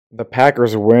The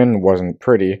Packers' win wasn't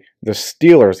pretty. The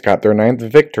Steelers got their ninth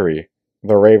victory.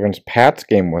 The Ravens-Pats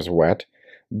game was wet.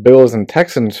 Bills and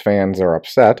Texans fans are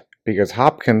upset because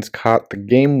Hopkins caught the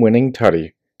game-winning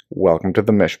tutty. Welcome to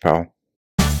the Mish, pal.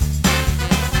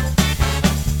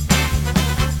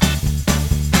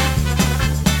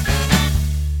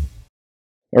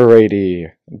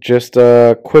 Alrighty, just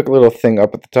a quick little thing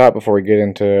up at the top before we get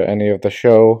into any of the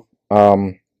show.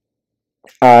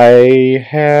 I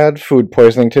had food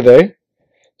poisoning today,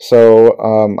 so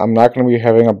I'm not going to be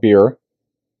having a beer,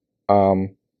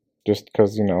 just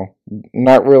because,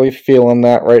 not really feeling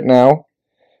that right now.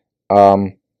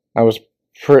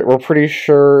 We're pretty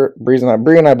sure, Bree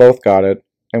and I both got it,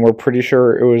 and we're pretty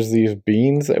sure it was these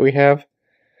beans that we have,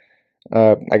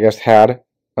 I guess had.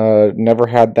 Never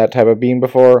had that type of bean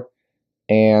before,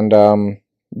 and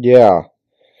yeah.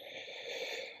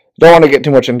 Don't want to get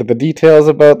too much into the details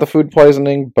about the food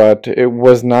poisoning, but it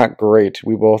was not great.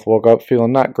 We both woke up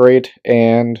feeling not great,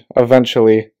 and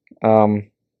eventually, and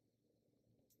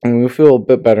we feel a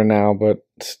bit better now, but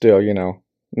still,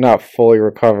 not fully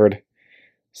recovered.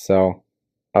 So,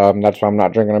 that's why I'm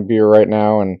not drinking a beer right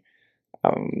now, and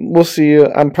we'll see.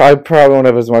 Probably won't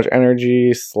have as much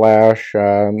energy.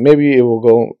 Maybe it will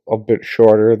go a bit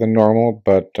shorter than normal,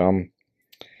 but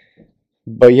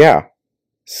yeah.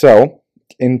 So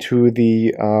into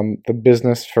the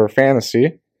business for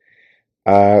fantasy.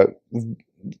 The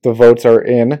votes are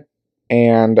in,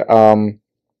 and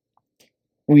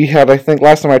we had, I think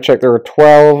last time I checked, there were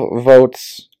 12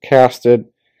 votes casted.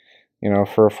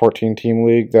 For a 14-team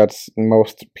league, that's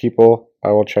most people. I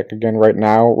will check again right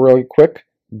now really quick,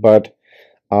 but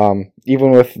even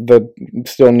with the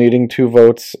still needing 2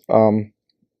 votes,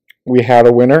 we had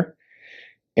a winner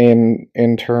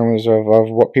in terms of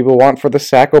what people want for the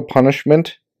Sacko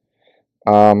punishment.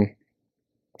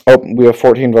 We have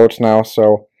 14 votes now,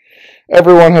 so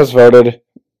everyone has voted,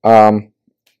 and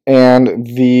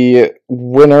the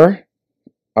winner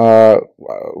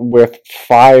with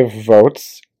 5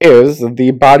 votes is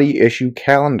the body issue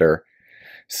calendar.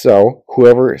 So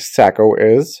whoever Sacko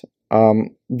is,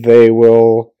 they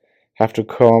will have to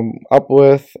come up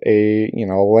with a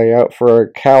layout for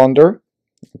a calendar,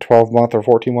 12-month or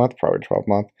 14-month, probably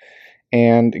 12-month,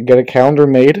 and get a calendar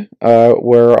made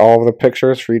where all of the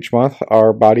pictures for each month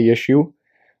are body issue.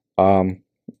 You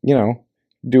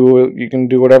can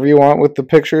do whatever you want with the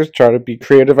pictures. Try to be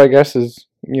creative, I guess, is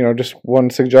just one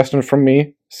suggestion from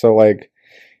me. So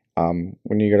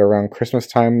when you get around Christmas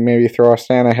time, maybe throw a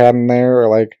Santa hat in there,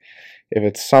 or if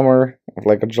it's summer,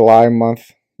 like a July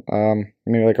month,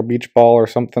 maybe like a beach ball or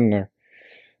something, or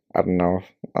I don't know,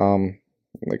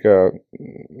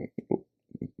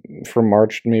 for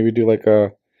March, maybe do like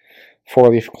a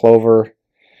 4-leaf clover,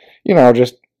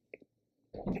 just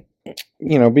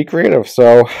be creative.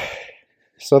 So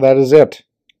that is it.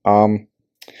 We're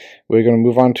going to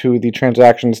move on to the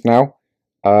transactions now.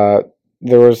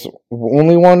 There was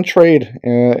only one trade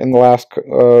in the last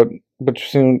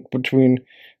between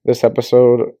this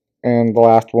episode and the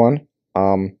last one,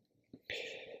 and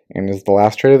is the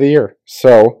last trade of the year.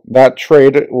 So that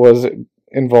trade was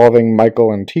involving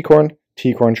Michael and T-Corn.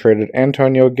 T-Corn traded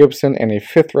Antonio Gibson and a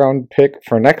 5th-round pick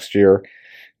for next year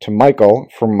to Michael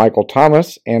from Michael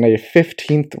Thomas, and a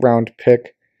 15th-round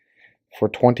pick for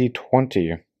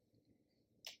 2020.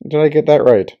 Did I get that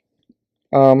right?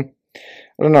 I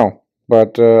don't know.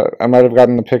 But I might have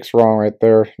gotten the picks wrong right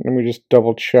there. Let me just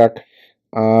double check.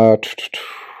 Gotta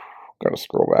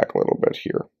scroll back a little bit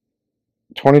here.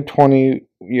 2020,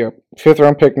 5th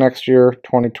round pick next year.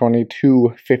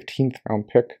 2022, 15th round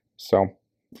pick. So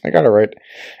I got it right.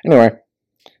 Anyway,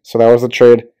 so that was the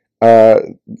trade.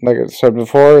 Like I said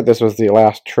before, this was the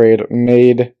last trade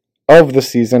made of the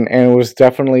season, and it was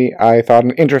definitely, I thought,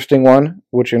 an interesting one,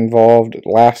 which involved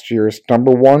last year's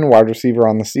number 1 wide receiver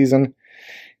on the season,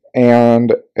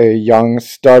 and a young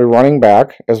stud running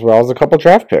back, as well as a couple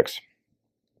draft picks.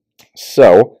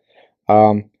 So,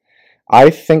 I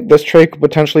think this trade could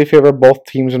potentially favor both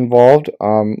teams involved,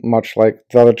 much like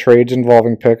the other trades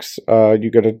involving picks. You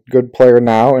get a good player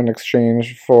now in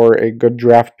exchange for a good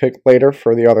draft pick later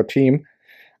for the other team.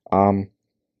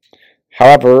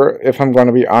 However, if I'm going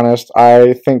to be honest,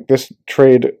 I think this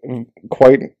trade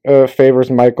quite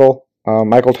favors Michael.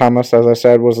 Michael Thomas, as I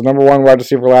said, was the number 1 wide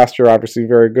receiver last year, obviously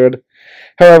very good.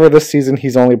 However, this season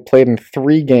he's only played in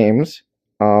 3 games,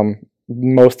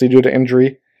 mostly due to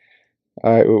injury,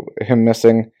 him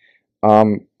missing.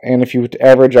 And if you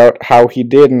average out how he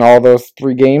did in all those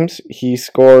 3 games, he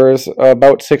scores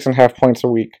about 6.5 points a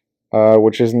week,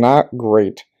 which is not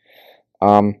great.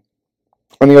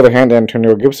 On the other hand,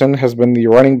 Antonio Gibson has been the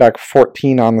running back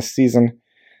 14 on the season,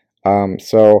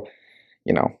 so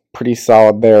pretty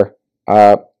solid there.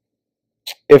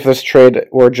 If this trade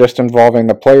were just involving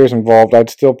the players involved, I'd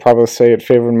still probably say it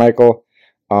favored Michael,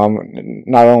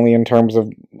 not only in terms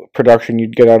of production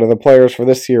you'd get out of the players for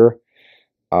this year,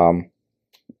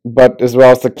 but as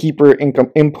well as the keeper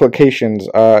implications.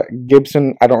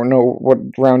 Gibson, I don't know what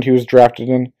round he was drafted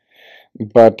in,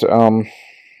 but, well,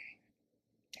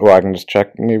 I can just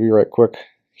check maybe right quick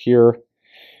here.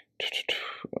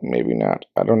 Maybe not.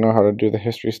 I don't know how to do the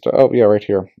history stuff. Oh, yeah, right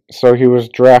here. So he was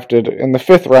drafted in the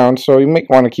 5th round, so you might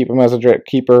want to keep him as a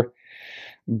keeper,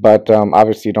 but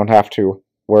obviously you don't have to,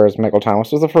 whereas Michael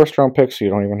Thomas was the 1st-round pick, so you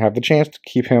don't even have the chance to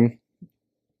keep him.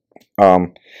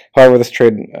 However, this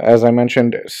trade, as I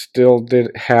mentioned, still did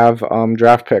have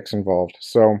draft picks involved.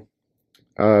 So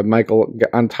Michael,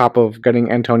 on top of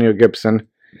getting Antonio Gibson,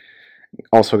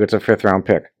 also gets a 5th-round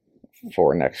pick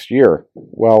for next year,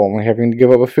 while only having to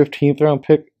give up a 15th-round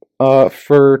pick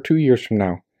for 2 years from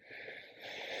now.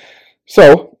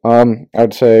 So,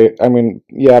 I'd say,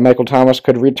 yeah, Michael Thomas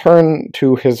could return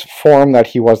to his form that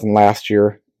he was in last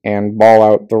year and ball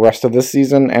out the rest of this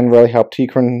season and really help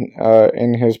Tikron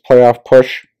in his playoff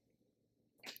push.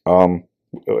 And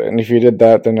if you did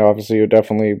that, then obviously it would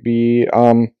definitely be,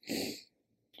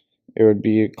 it would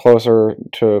be closer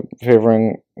to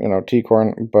favoring,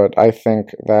 Tikron, but I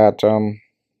think that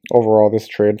overall this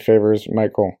trade favors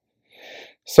Michael.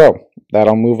 So,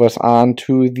 that'll move us on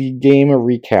to the game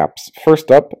recaps.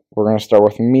 First up, we're going to start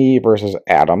with me versus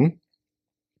Adam.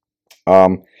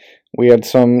 We had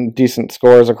some decent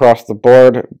scores across the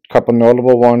board. A couple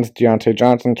notable ones. Deontay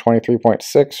Johnson,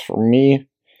 23.6 for me.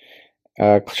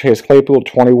 Chase Claypool,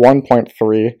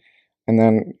 21.3. And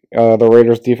then the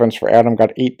Raiders defense for Adam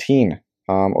got 18.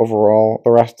 Overall,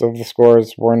 the rest of the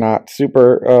scores were not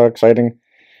super exciting.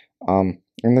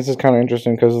 And this is kind of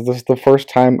interesting because this is the first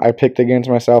time I picked against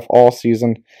myself all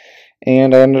season,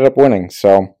 and I ended up winning.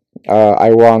 So I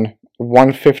won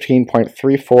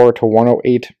 115.34 to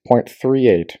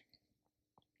 108.38.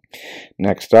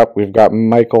 Next up, we've got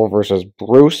Michael versus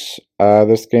Bruce.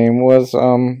 This game was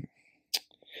a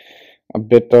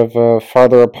bit of a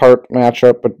farther apart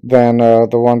matchup than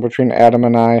the one between Adam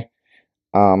and I.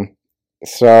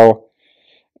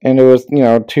 And it was,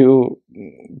 two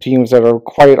teams that are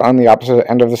quite on the opposite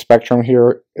end of the spectrum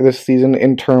here this season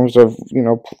in terms of,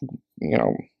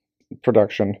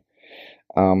 production.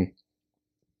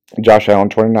 Josh Allen,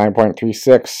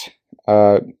 29.36.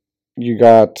 You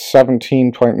got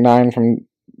 17.9 from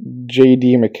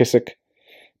J.D. McKissick,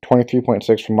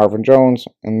 23.6 from Marvin Jones,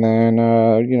 and then,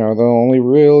 the only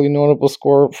really notable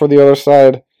score for the other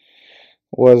side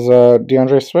was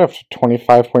DeAndre Swift,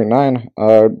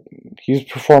 25.9. He's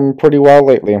performing pretty well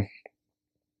lately.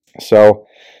 So,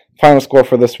 final score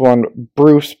for this one,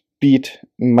 Bruce beat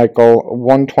Michael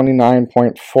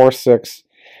 129.46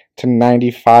 to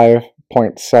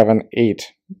 95.78,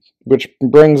 which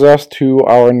brings us to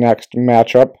our next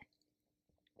matchup,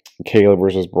 Caleb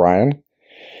versus Brian.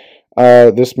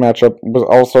 This matchup was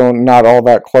also not all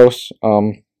that close.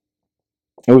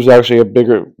 It was actually a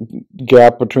bigger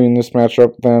gap between this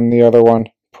matchup than the other one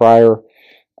prior.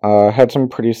 Had some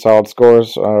pretty solid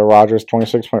scores. Rodgers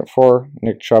 26.4.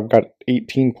 Nick Chubb got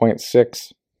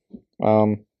 18.6.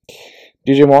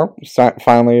 DJ Moore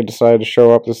finally decided to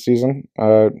show up this season.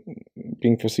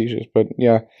 Being facetious, but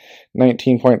yeah,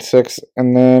 19.6.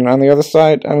 And then on the other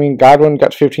side, Godwin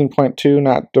got 15.2.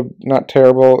 Not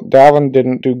terrible. Dalvin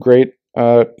didn't do great.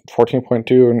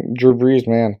 14.2. And Drew Brees,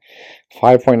 man,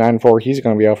 5.94. He's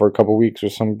going to be out for a couple weeks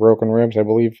with some broken ribs. I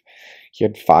believe he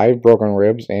had 5 broken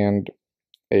ribs and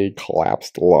a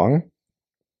collapsed lung.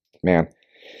 Man,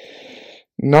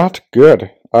 not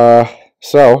good. Final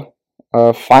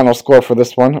score for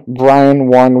this one. Brian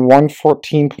won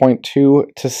 114.2 to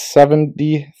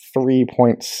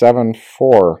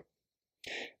 73.74.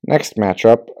 Next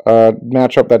matchup,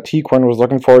 matchup that T-Corn was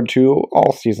looking forward to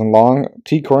all season long,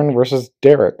 T-Corn versus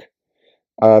Derek.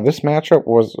 This matchup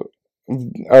was,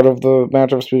 out of the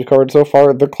matchups we've covered so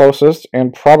far, the closest,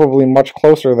 and probably much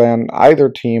closer than either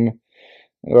team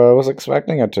was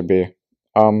expecting it to be.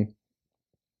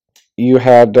 You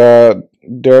had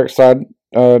Derek's side,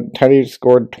 Teddy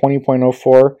scored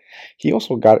 20.04. He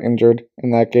also got injured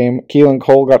in that game. Keelan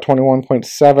Cole got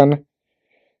 21.7.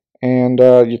 And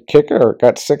your kicker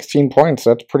got 16 points.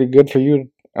 That's pretty good for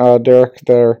you, Derek,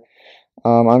 there.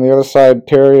 On the other side,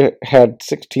 Terry had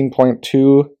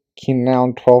 16.2. Keenan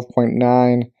Allen,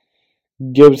 12.9.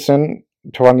 Gibson,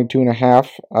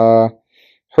 22.5.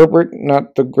 Herbert,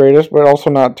 not the greatest, but also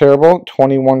not terrible,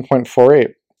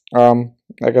 21.48.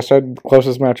 Like I said,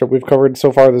 closest matchup we've covered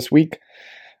so far this week.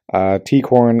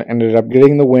 T-Corn ended up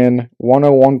getting the win,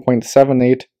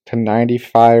 101.78 to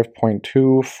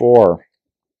 95.24.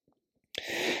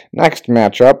 Next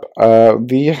matchup,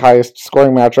 the highest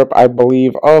scoring matchup, I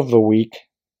believe, of the week.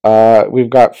 We've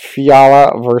got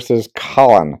Fiala versus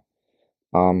Colin.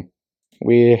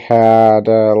 We had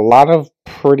a lot of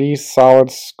pretty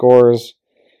solid scores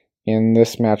in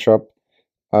this matchup.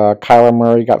 Kyler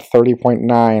Murray got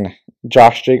 30.9.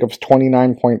 Josh Jacobs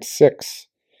 29.6.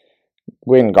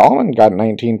 Wayne Gallman got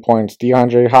 19 points.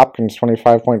 DeAndre Hopkins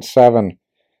 25.7.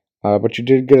 But you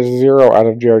did get a 0 out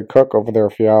of Jared Cook over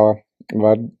there, Fiala.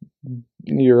 But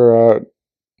your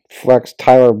flex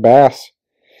Tyler Bass,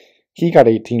 he got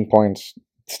 18 points.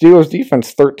 Steelers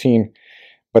defense 13.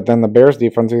 But then the Bears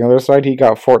defense on the other side, he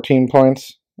got 14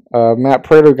 points. Matt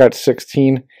Prater got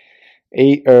 16.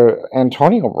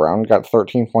 Antonio Brown got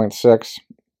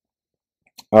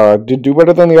 13.6. Did do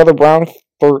better than the other Brown,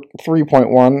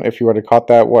 3.1. If you would have caught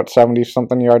that,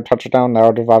 70-something yard touchdown, that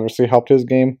would have obviously helped his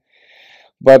game.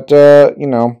 But,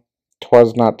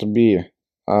 'twas not to be.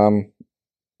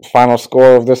 Final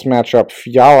score of this matchup,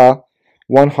 Fiala,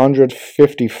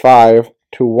 155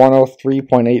 to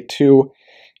 103.82.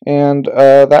 And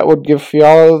that would give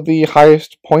Fiala the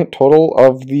highest point total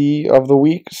of the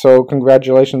week. So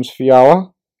congratulations,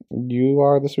 Fiala. You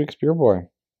are this week's beer boy.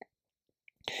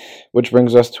 Which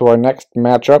brings us to our next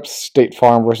matchup, State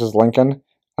Farm versus Lincoln.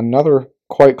 Another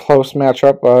quite close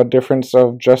matchup, a difference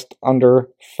of just under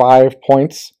 5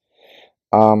 points.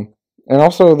 And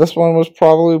also, this one was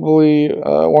probably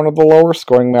one of the lower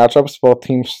scoring matchups. Both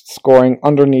teams scoring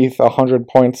underneath 100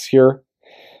 points here.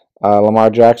 Lamar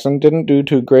Jackson didn't do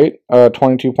too great,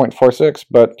 22.46,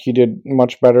 but he did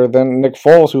much better than Nick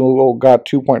Foles, who got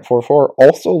 2.44,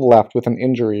 also left with an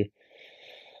injury.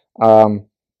 You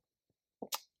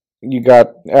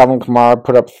got Alvin Kamara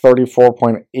put up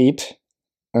 34.8,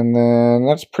 and then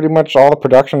that's pretty much all the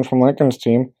production from Lincoln's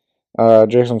team.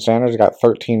 Jason Sanders got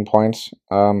 13 points,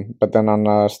 but then on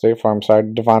the State Farm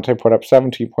side, Devontae put up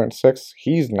 17.6.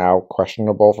 He's now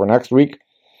questionable for next week.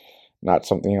 Not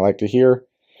something you like to hear.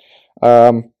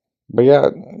 But yeah,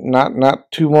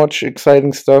 not too much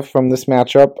exciting stuff from this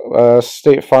matchup.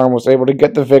 State Farm was able to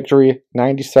get the victory,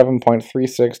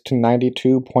 97.36 to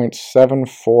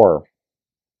 92.74.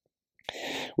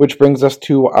 Which brings us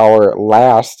to our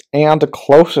last and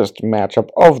closest matchup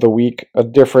of the week, a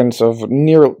difference of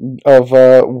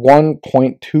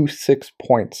 1.26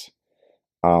 points.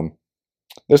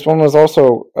 This one was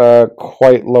also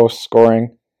quite low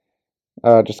scoring.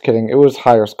 Just kidding, it was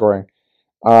higher scoring.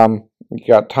 You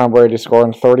got Tom Brady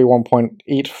scoring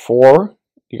 31.84.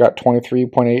 You got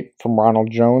 23.8 from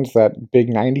Ronald Jones, that big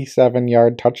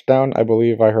 97-yard touchdown. I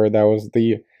believe I heard that was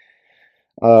the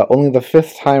only the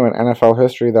 5th time in NFL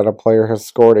history that a player has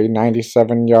scored a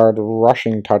 97-yard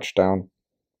rushing touchdown.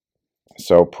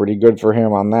 So pretty good for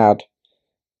him on that.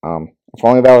 If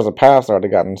only that was a pass, I would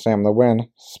have gotten Sam the win.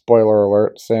 Spoiler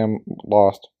alert, Sam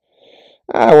lost.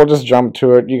 We'll just jump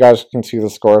to it. You guys can see the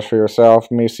scores for yourself.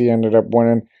 Macy ended up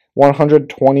winning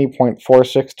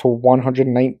 120.46 to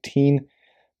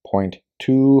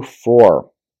 119.24.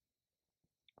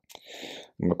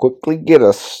 I'm going to quickly get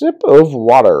a sip of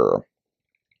water.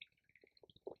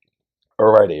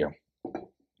 Alrighty.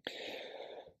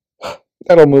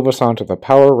 That'll move us on to the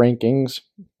power rankings.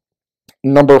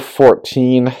 Number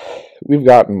 14, we've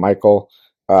got Michael.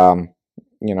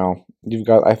 You've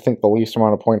got, I think, the least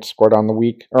amount of points scored on the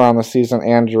week or on the season,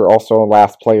 and you're also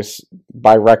last place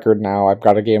by record now. I've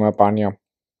got a game up on you.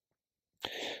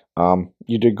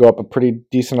 You did go up a pretty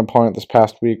decent opponent this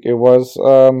past week. It was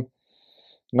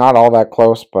not all that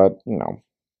close, but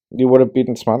you would have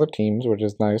beaten some other teams, which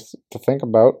is nice to think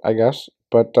about, I guess.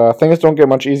 But things don't get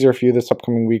much easier for you this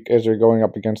upcoming week as you're going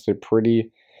up against a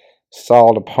pretty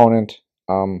solid opponent.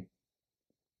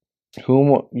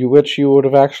 Which you would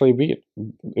have actually beat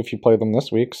if you play them this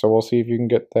week. So we'll see if you can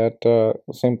get that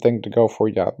same thing to go for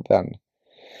you then.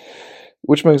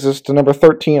 Which brings us to number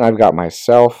 13. I've got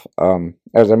myself.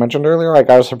 As I mentioned earlier, I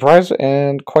got a surprise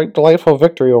and quite delightful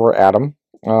victory over Adam.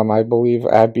 I believe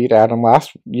I beat Adam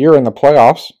last year in the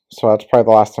playoffs, so that's probably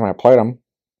the last time I played him.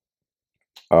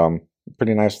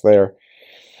 Pretty nice there.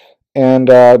 And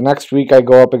next week I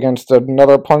go up against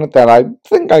another opponent that I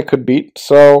think I could beat.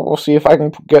 So we'll see if I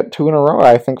can get 2 in a row,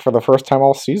 I think, for the first time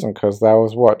all season. Because that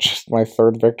was, just my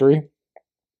 3rd victory.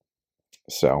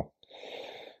 So,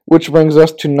 which brings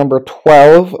us to number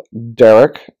 12,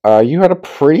 Derek. You had a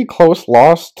pretty close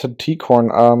loss to T-Corn.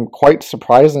 Quite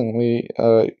surprisingly,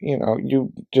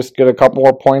 you just get a couple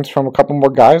more points from a couple more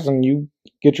guys. And you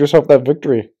get yourself that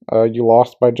victory. You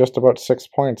lost by just about 6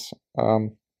 points.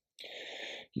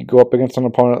 You go up against an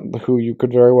opponent who you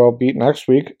could very well beat next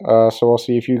week, so we'll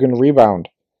see if you can rebound.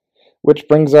 which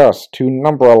brings us to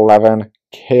number 11,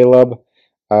 Caleb.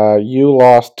 You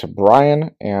lost to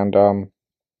Brian, and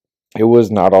it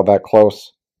was not all that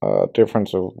close.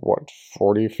 Difference of, what,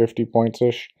 40, 50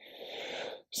 points-ish?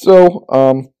 So,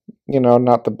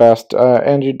 not the best.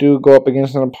 And you do go up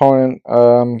against an opponent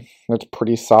that's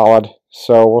pretty solid.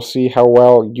 So we'll see how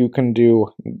well you can do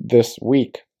this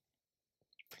week.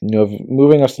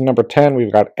 Moving us to number 10,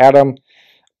 we've got Adam.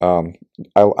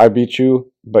 I beat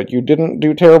you, but you didn't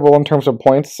do terrible in terms of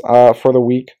points for the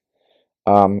week.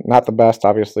 Not the best,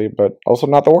 obviously, but also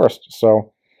not the worst.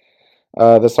 So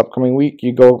this upcoming week,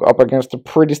 you go up against a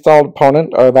pretty solid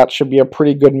opponent. That should be a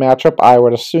pretty good matchup, I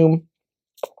would assume.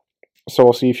 So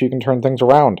we'll see if you can turn things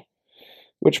around.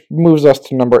 Which moves us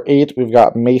to number 8. We've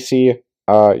got Macy.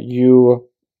 You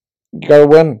got a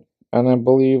win. And I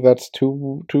believe that's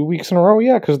two weeks in a row.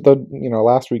 Yeah, because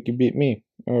last week you beat me.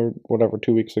 Or whatever,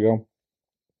 2 weeks ago.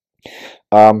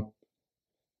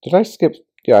 Did I skip?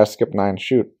 Yeah, I skipped 9.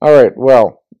 Shoot. Alright,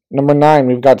 well, number 9,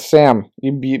 we've got Sam.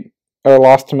 You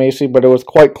lost to Macy, but it was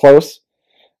quite close.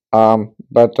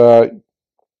 But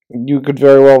you could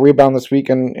very well rebound this week,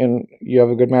 and you have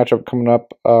a good matchup coming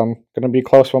up. Going to be a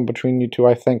close one between you two,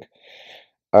 I think.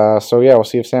 So yeah, we'll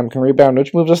see if Sam can rebound,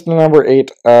 which moves us to number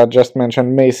 8. Just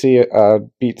mentioned Macy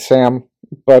beat Sam.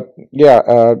 But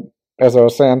yeah, as I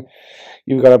was saying,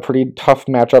 you've got a pretty tough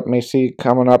matchup, Macy,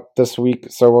 coming up this week.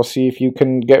 So we'll see if you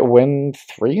can win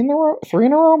 3 in a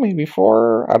row, maybe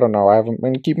 4. I don't know. I haven't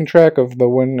been keeping track of the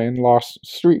win and loss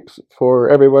streaks for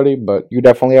everybody, but you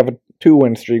definitely have a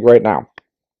 2-win streak right now.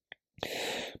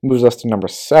 Moves us to number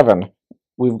 7.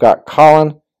 We've got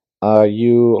Colin.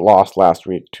 You lost last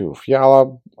week to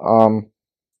Fiala.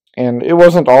 And it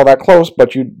wasn't all that close,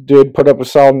 but you did put up a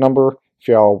solid number.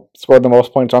 Fiala scored the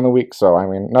most points on the week, so I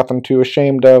mean, nothing too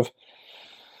ashamed of.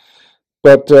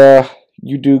 But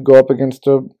you do go up against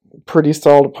a pretty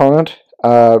solid opponent.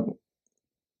 So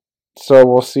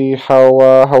we'll see how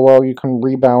well you can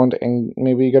rebound and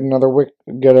maybe get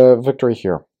a victory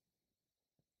here.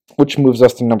 Which moves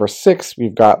us to number 6.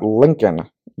 We've got Lincoln.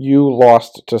 You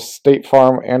lost to State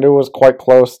Farm, and it was quite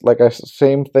close.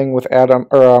 Same thing with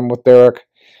with Derek. A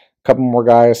couple more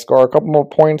guys score a couple more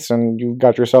points, and you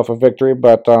got yourself a victory.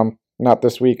 But not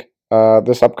this week.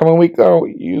 This upcoming week, though,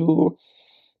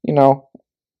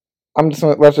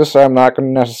 let's just say I'm not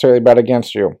going to necessarily bet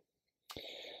against you.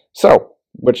 So,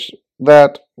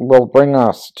 that will bring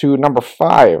us to number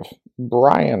 5,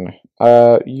 Brian.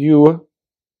 You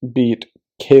beat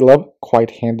Caleb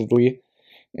quite handedly,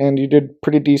 and you did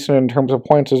pretty decent in terms of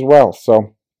points as well.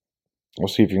 So we'll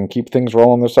see if you can keep things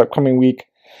rolling this upcoming week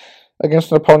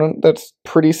against an opponent that's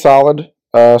pretty solid.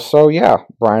 So yeah,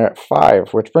 Brian at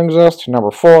 5, which brings us to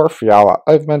number 4, Fiala.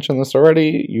 I've mentioned this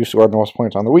already. You scored the most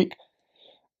points on the week.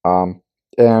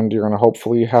 And you're going to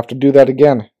hopefully have to do that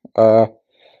again,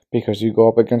 because you go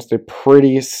up against a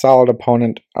pretty solid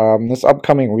opponent this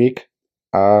upcoming week.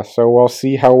 So we'll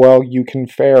see how well you can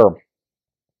fare.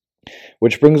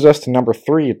 Which brings us to number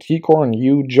 3, T-Corn.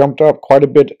 You jumped up quite a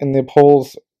bit in the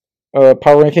polls power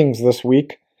rankings this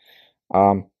week.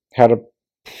 Had a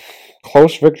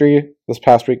close victory this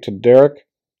past week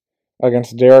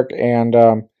against Derek, and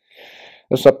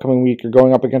this upcoming week you're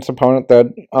going up against an opponent that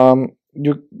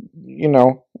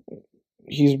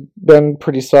he's been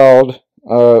pretty solid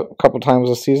a couple times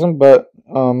this season, but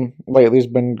lately he's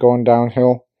been going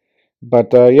downhill.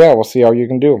 But yeah, we'll see how you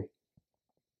can do.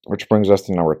 Which brings us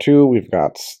to number 2. We've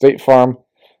got State Farm.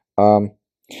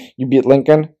 You beat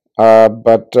Lincoln,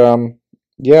 but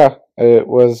yeah, it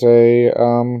was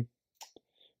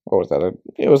what was that?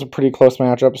 It was a pretty close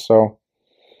matchup. So,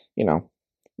 you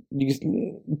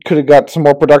could have got some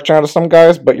more production out of some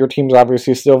guys, but your team's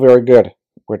obviously still very good.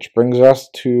 Which brings us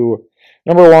to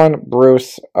number 1,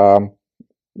 Bruce.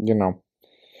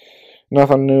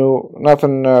 Nothing new,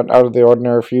 nothing out of the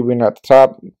ordinary for you being at the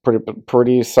top.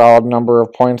 Pretty solid number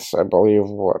of points. I believe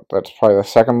that's probably the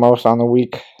second most on the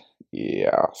week.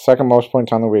 Yeah, second most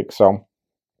points on the week. So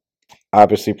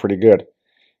obviously pretty good.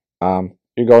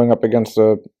 You're going up against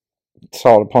a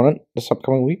solid opponent this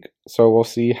upcoming week, so we'll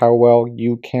see how well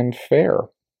you can fare.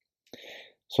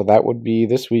 So that would be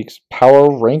this week's power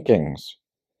rankings,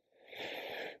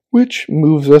 which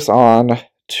moves us on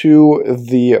to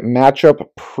the matchup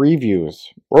previews.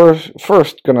 We're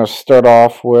first going to start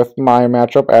off with my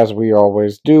matchup, as we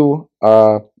always do.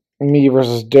 Me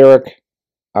versus Derek.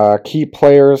 Key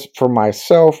players for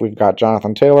myself, we've got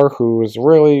Jonathan Taylor, who's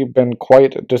really been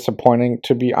quite disappointing,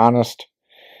 to be honest.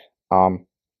 The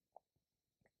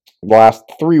last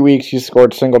 3 weeks, he's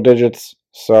scored single digits,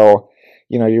 so,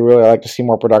 you really like to see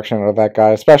more production out of that guy,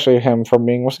 especially him from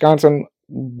being Wisconsin.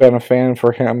 Been a fan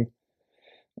for him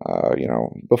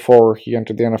before he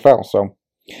entered the NFL. So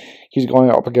he's going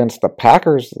up against the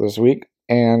Packers this week,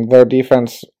 and their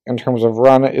defense in terms of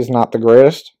run is not the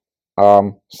greatest.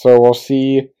 So we'll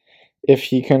see if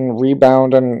he can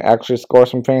rebound and actually score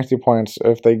some fantasy points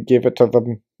if they give it to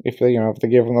them, if they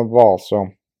give him the ball. So,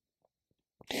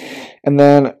 and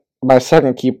then my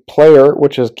second key player,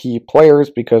 which is key players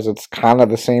because it's kind of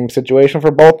the same situation for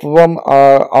both of them,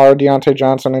 are Deontay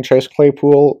Johnson and Chase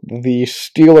Claypool, the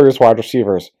Steelers wide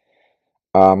receivers.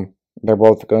 They're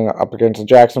both going up against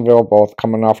Jacksonville, both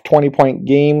coming off 20-point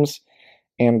games,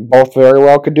 and both very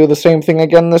well could do the same thing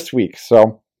again this week.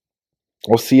 So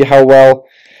we'll see how well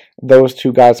those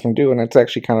two guys can do. And it's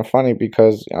actually kind of funny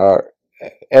because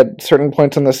at certain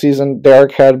points in the season,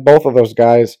 Derek had both of those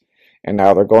guys, and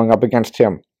now they're going up against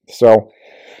him. So,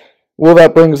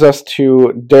 that brings us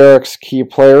to Derek's key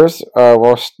players.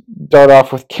 We'll start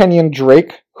off with Kenyon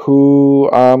Drake, who,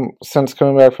 since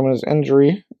coming back from his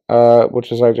injury,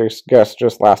 which is, I guess,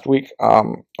 just last week,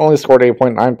 only scored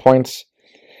 8.9 points,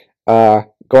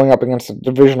 going up against a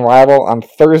division rival on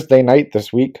Thursday night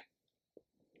this week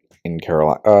in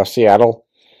Seattle.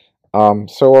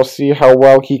 So we'll see how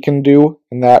well he can do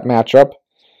in that matchup.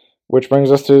 Which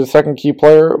brings us to the second key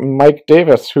player, Mike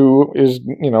Davis, who is,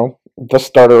 the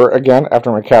starter again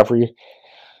after McCaffrey,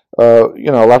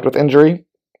 left with injury.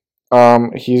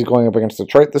 He's going up against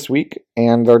Detroit this week,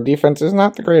 and their defense is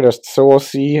not the greatest. So we'll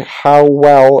see how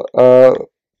well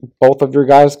both of your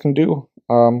guys can do.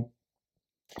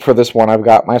 For this one, I've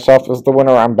got myself as the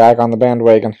winner. I'm back on the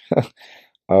bandwagon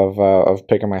of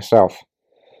picking myself.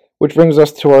 Which brings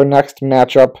us to our next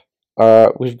matchup.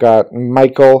 We've got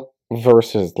Michael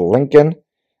versus Lincoln.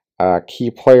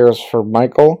 Key players for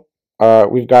Michael.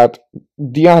 We've got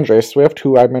DeAndre Swift,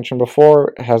 who I mentioned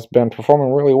before, has been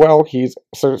performing really well. He's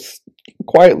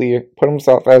quietly put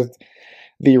himself as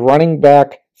the running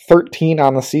back 13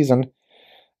 on the season,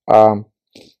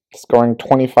 scoring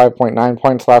 25.9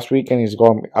 points last week, and he's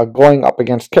going up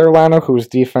against Carolina, whose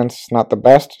defense is not the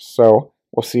best. So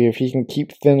we'll see if he can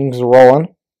keep things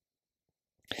rolling.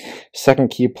 Second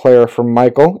key player for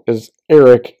Michael is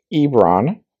Eric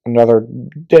Ebron, another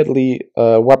deadly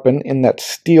weapon in that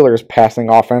Steelers passing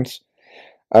offense.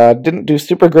 Didn't do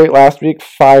super great last week,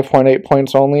 5.8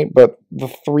 points only, but the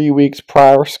 3 weeks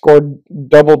prior scored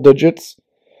double digits.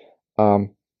 And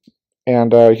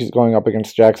he's going up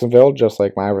against Jacksonville, just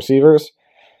like my receivers.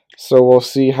 So we'll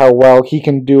see how well he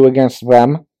can do against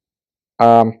them.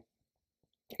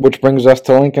 Which brings us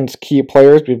to Lincoln's key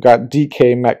players. We've got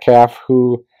DK Metcalf,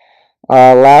 who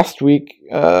last week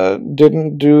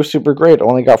didn't do super great,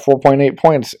 only got 4.8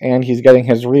 points, and he's getting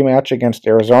his rematch against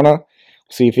Arizona.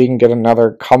 See if he can get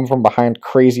another come-from-behind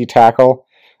crazy tackle.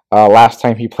 Last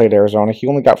time he played Arizona, he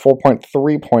only got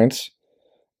 4.3 points.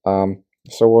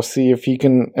 So we'll see if he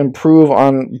can improve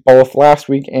on both last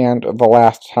week and the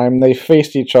last time they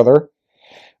faced each other.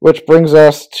 Which brings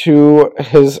us to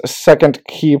his second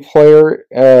key player,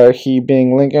 he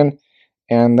being Lincoln,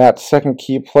 and that second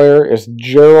key player is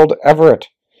Gerald Everett.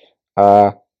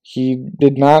 He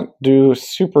did not do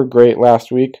super great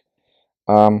last week,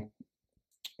 only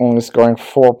scoring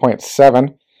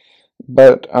 4.7,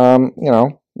 but,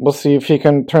 we'll see if he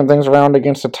can turn things around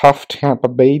against a tough Tampa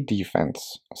Bay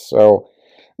defense. So,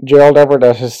 Gerald Everett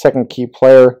as his second key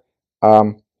player.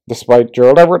 Despite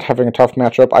Gerald Everett having a tough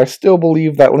matchup, I still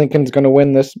believe that Lincoln's going to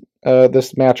win this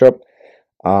matchup,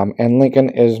 and Lincoln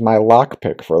is my lock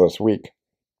pick for this week.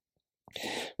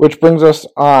 Which brings us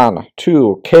on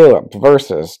to Caleb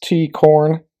versus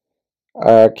T-Corn.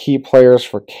 Key players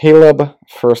for Caleb.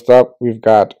 First up, we've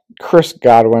got Chris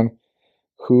Godwin,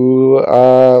 who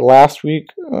last week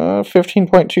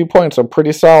 15.2 points, so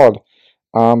pretty solid.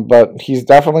 But he's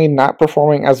definitely not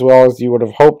performing as well as you would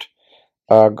have hoped.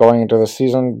 Going into the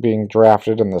season, being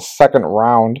drafted in the second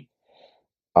round.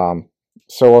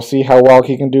 So we'll see how well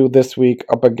he can do this week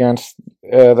up against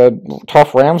the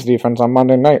tough Rams defense on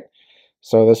Monday night.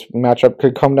 So this matchup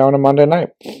could come down to Monday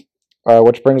night.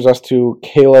 Which brings us to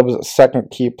Caleb's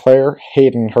second key player,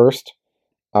 Hayden Hurst.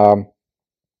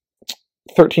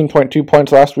 13.2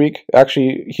 points last week.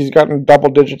 Actually, he's gotten double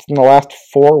digits in the last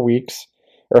 4 weeks.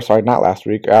 Or sorry, not last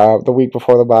week. The week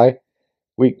before the bye.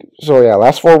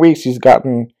 Last 4 weeks he's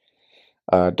gotten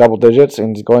double digits,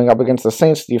 and he's going up against the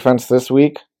Saints defense this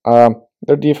week.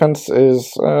 Their defense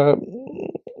is a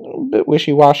bit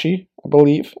wishy-washy, I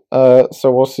believe.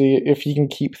 So we'll see if he can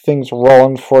keep things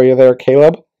rolling for you there,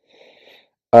 Caleb.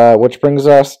 Which brings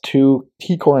us to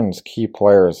T-Corn's key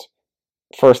players.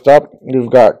 First up, we've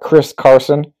got Chris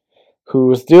Carson,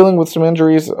 who's dealing with some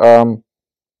injuries.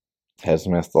 Has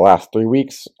missed the last 3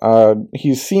 weeks.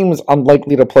 He seems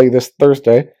unlikely to play this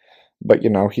Thursday, but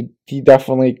he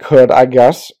definitely could, I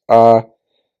guess.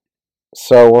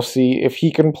 So we'll see if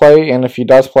he can play, and if he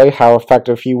does play, how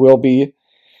effective he will be.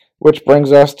 Which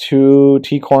brings us to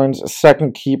T-Corn's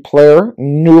second key player,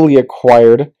 newly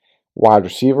acquired wide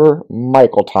receiver,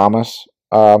 Michael Thomas.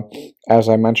 As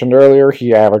I mentioned earlier,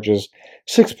 he averages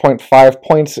 6.5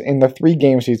 points in the 3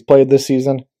 games he's played this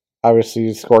season. Obviously,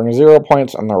 he's scoring 0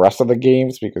 points on the rest of the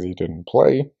games because he didn't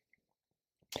play.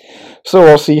 So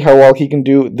we'll see how well he can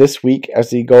do this week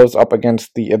as he goes up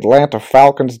against the Atlanta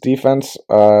Falcons defense,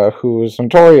 who is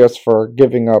notorious for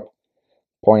giving up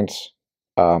points.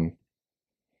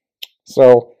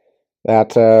 So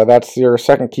that's your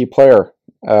second key player,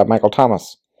 Michael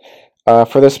Thomas.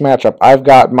 For this matchup, I've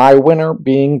got my winner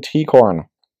being T-Corn,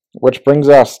 which brings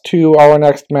us to our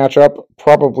next matchup.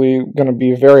 Probably going to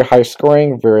be very high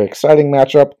scoring, very exciting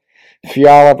matchup.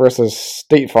 Fiala versus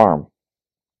State Farm.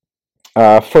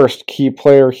 First key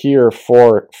player here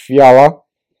for Fiala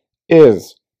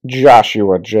is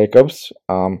Joshua Jacobs.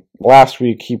 Last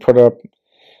week he put up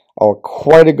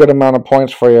quite a good amount of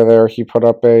points for you there. He put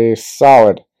up a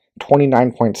solid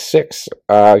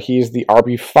 29.6. He's the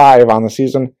RB5 on the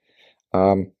season.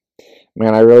 Man,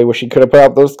 I really wish he could have put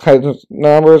up those kinds of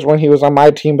numbers when he was on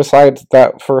my team besides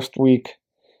that first week,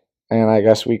 and I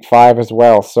guess week 5 as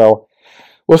well. So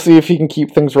we'll see if he can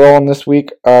keep things rolling this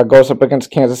week. Goes up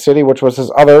against Kansas City, which was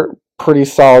his other pretty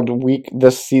solid week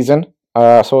this season.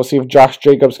 So we'll see if Josh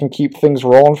Jacobs can keep things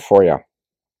rolling for you.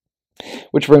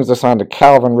 Which brings us on to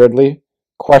Calvin Ridley,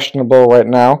 questionable right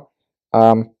now.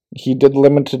 He did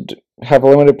have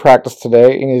limited practice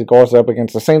today, and he goes up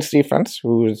against the Saints defense,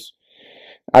 who's,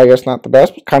 I guess, not the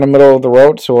best, but kind of middle of the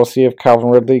road. So we'll see if Calvin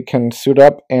Ridley can suit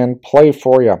up and play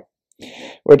for you.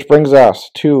 Which brings us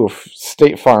to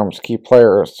State Farm's key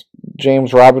players.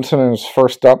 James Robinson is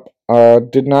first up.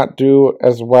 Did not do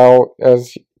as well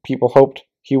as people hoped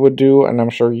he would do, and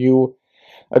I'm sure you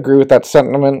agree with that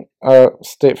sentiment.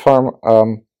 State Farm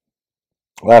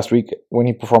last week when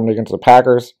he performed against the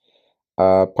Packers,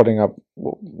 putting up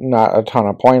not a ton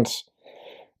of points.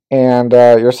 And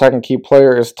your second key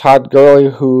player is Todd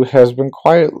Gurley, who has been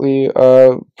quietly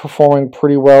performing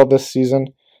pretty well this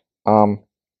season. I'm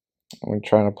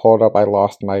trying to pull it up. I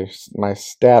lost my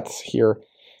stats here.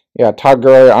 Yeah, Todd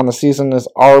Gurley on the season is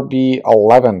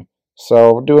RB11.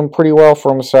 So doing pretty well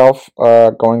for himself,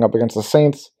 going up against the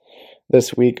Saints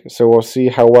this week. So we'll see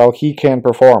how well he can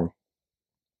perform.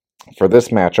 For this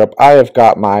matchup, I have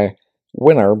got my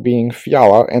winner being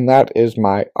Fiala, and that is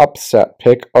my upset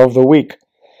pick of the week.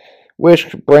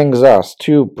 Which brings us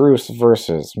to Bruce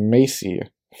versus Macy.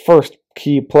 First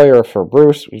key player for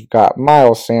Bruce, we've got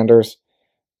Miles Sanders.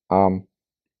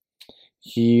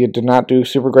 He did not do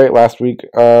super great last week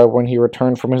when he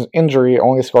returned from his injury,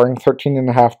 only scoring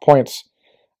 13.5 points.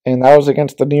 And that was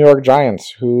against the New York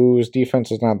Giants, whose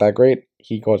defense is not that great.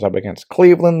 He goes up against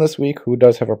Cleveland this week, who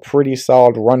does have a pretty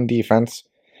solid run defense.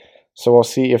 So we'll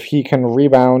see if he can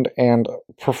rebound and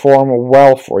perform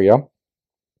well for you.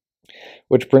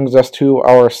 Which brings us to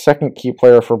our second key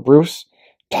player for Bruce,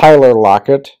 Tyler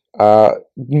Lockett.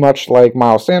 Much like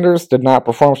Miles Sanders, did not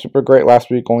perform super great last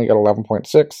week, only got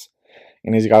 11.6.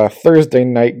 And he's got a Thursday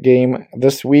night game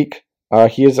this week.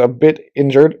 He is a bit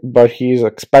injured, but he's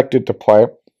expected to play.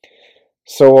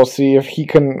 So we'll see if he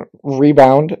can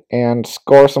rebound and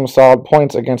score some solid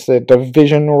points against a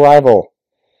division rival.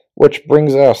 Which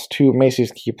brings us to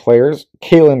Macy's key players,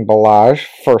 Kalen Ballage,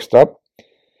 first up.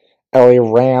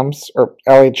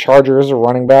 LA Chargers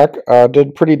running back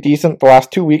did pretty decent the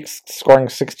last 2 weeks, scoring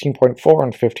 16.4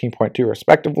 and 15.2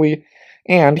 respectively.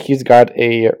 And he's got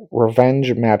a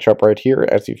revenge matchup right here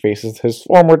as he faces his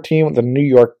former team, the New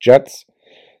York Jets.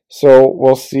 So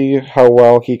we'll see how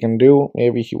well he can do.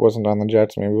 Maybe he wasn't on the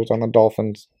Jets, maybe he was on the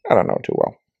Dolphins. I don't know too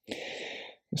well.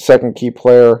 Second key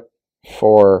player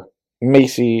for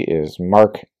Macy is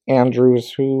Mark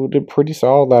Andrews, who did pretty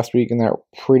solid last week in that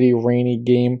pretty rainy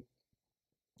game.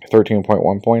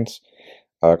 13.1 points.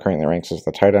 Currently ranks as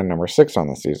the tight end number 6 on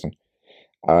the season.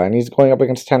 And he's going up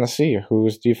against Tennessee,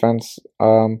 whose defense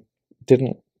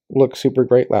didn't look super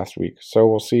great last week. So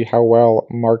we'll see how well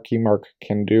Marky Mark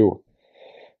can do.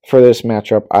 For this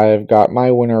matchup, I've got my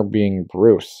winner being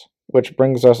Bruce, which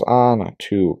brings us on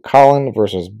to Colin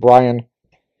versus Brian.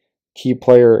 Key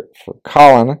player for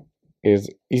Colin is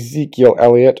Ezekiel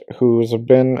Elliott, who's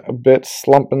been a bit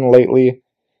slumping lately.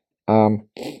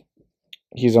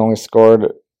 He's only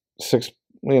scored 6.1,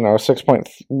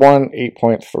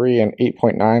 8.3, and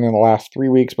 8.9 in the last 3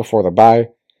 weeks before the bye.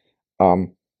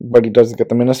 But he does get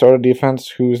the Minnesota defense,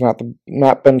 who's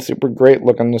not been super great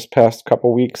looking this past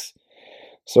couple weeks.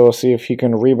 So we'll see if he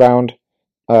can rebound.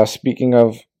 Speaking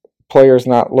of players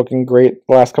not looking great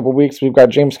the last couple of weeks, we've got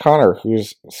James Conner,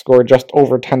 who's scored just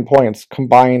over 10 points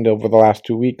combined over the last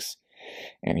 2 weeks.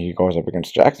 And he goes up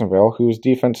against Jacksonville, whose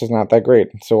defense is not that great.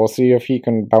 So we'll see if he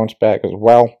can bounce back as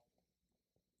well.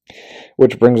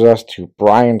 Which brings us to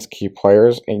Brian's key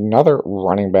players. Another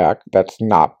running back that's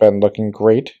not been looking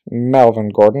great, Melvin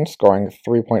Gordon, scoring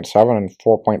 3.7 and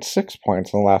 4.6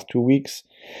 points in the last 2 weeks.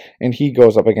 And he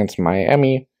goes up against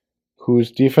Miami,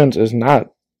 whose defense is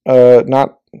not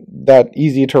that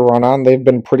easy to run on. They've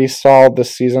been pretty solid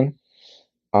this season,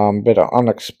 bit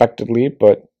unexpectedly,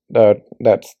 but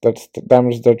that's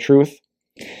them's the truth.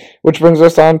 Which brings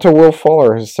us on to Will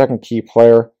Fuller, his second key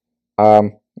player.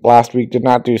 Last week did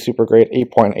not do super great,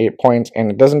 8.8 points,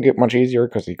 and it doesn't get much easier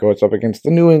because he goes up against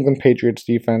the New England Patriots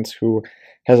defense, who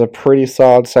has a pretty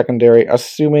solid secondary,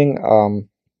 assuming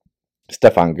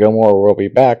Stephon Gilmore will be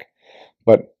back,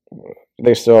 but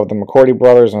they still have the McCourty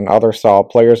brothers and other solid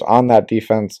players on that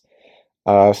defense,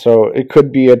 so it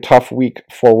could be a tough week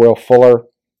for Will Fuller.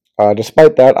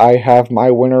 Despite that, I have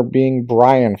my winner being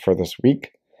Brian for this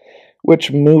week,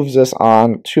 which moves us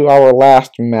on to our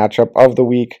last matchup of the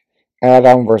week,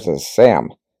 Adam versus Sam.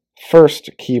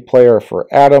 First key player for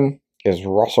Adam is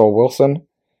Russell Wilson.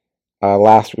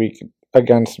 Last week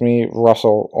against me,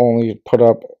 Russell only put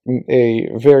up a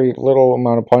very little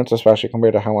amount of points, especially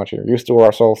compared to how much you're used to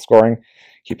Russell scoring.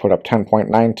 He put up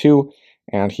 10.92,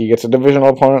 and he gets a divisional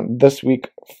opponent this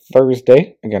week,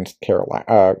 Thursday, against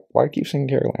Carolina. Why do I keep saying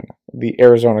Carolina? The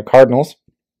Arizona Cardinals.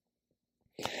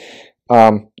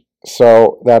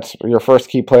 So that's your first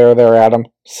key player there, Adam.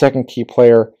 Second key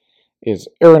player is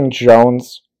Aaron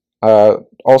Jones.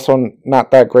 Also not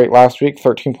that great last week,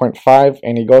 13.5,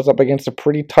 and he goes up against a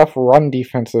pretty tough run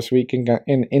defense this week in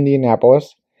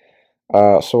Indianapolis.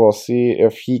 So we'll see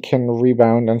if he can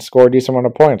rebound and score a decent amount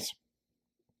of points.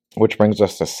 Which brings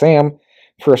us to Sam.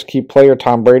 First key player,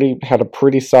 Tom Brady, had a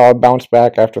pretty solid bounce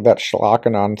back after that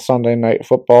shellacking on Sunday Night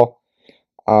Football.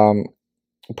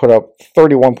 Put up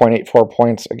 31.84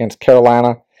 points against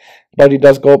Carolina. But he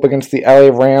does go up against the LA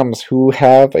Rams, who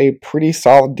have a pretty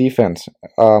solid defense.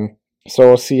 So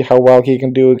we'll see how well he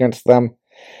can do against them.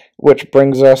 Which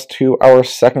brings us to our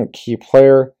second key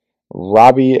player,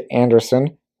 Robbie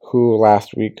Anderson, who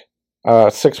last week,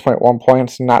 6.1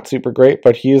 points, not super great,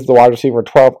 but he is the wide receiver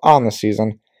 12 on the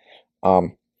season.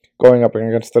 Going up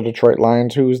against the Detroit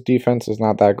Lions, whose defense is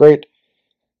not that great.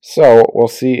 So we'll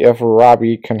see if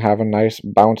Robbie can have a nice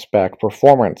bounce back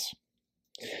performance.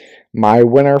 My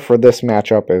winner for this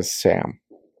matchup is Sam.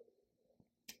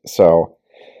 So,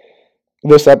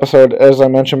 this episode, as I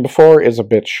mentioned before, is a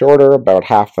bit shorter, about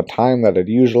half the time that it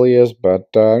usually is, but,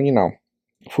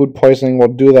 food poisoning will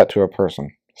do that to a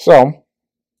person. So,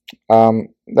 I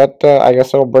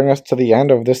guess it'll bring us to the end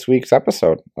of this week's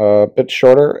episode. A bit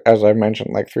shorter, as I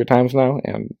mentioned like 3 times now,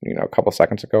 and, a couple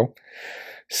seconds ago.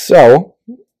 So,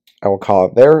 I will call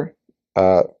it there.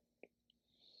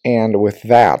 And with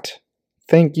that,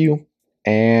 thank you,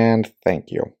 and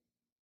thank you.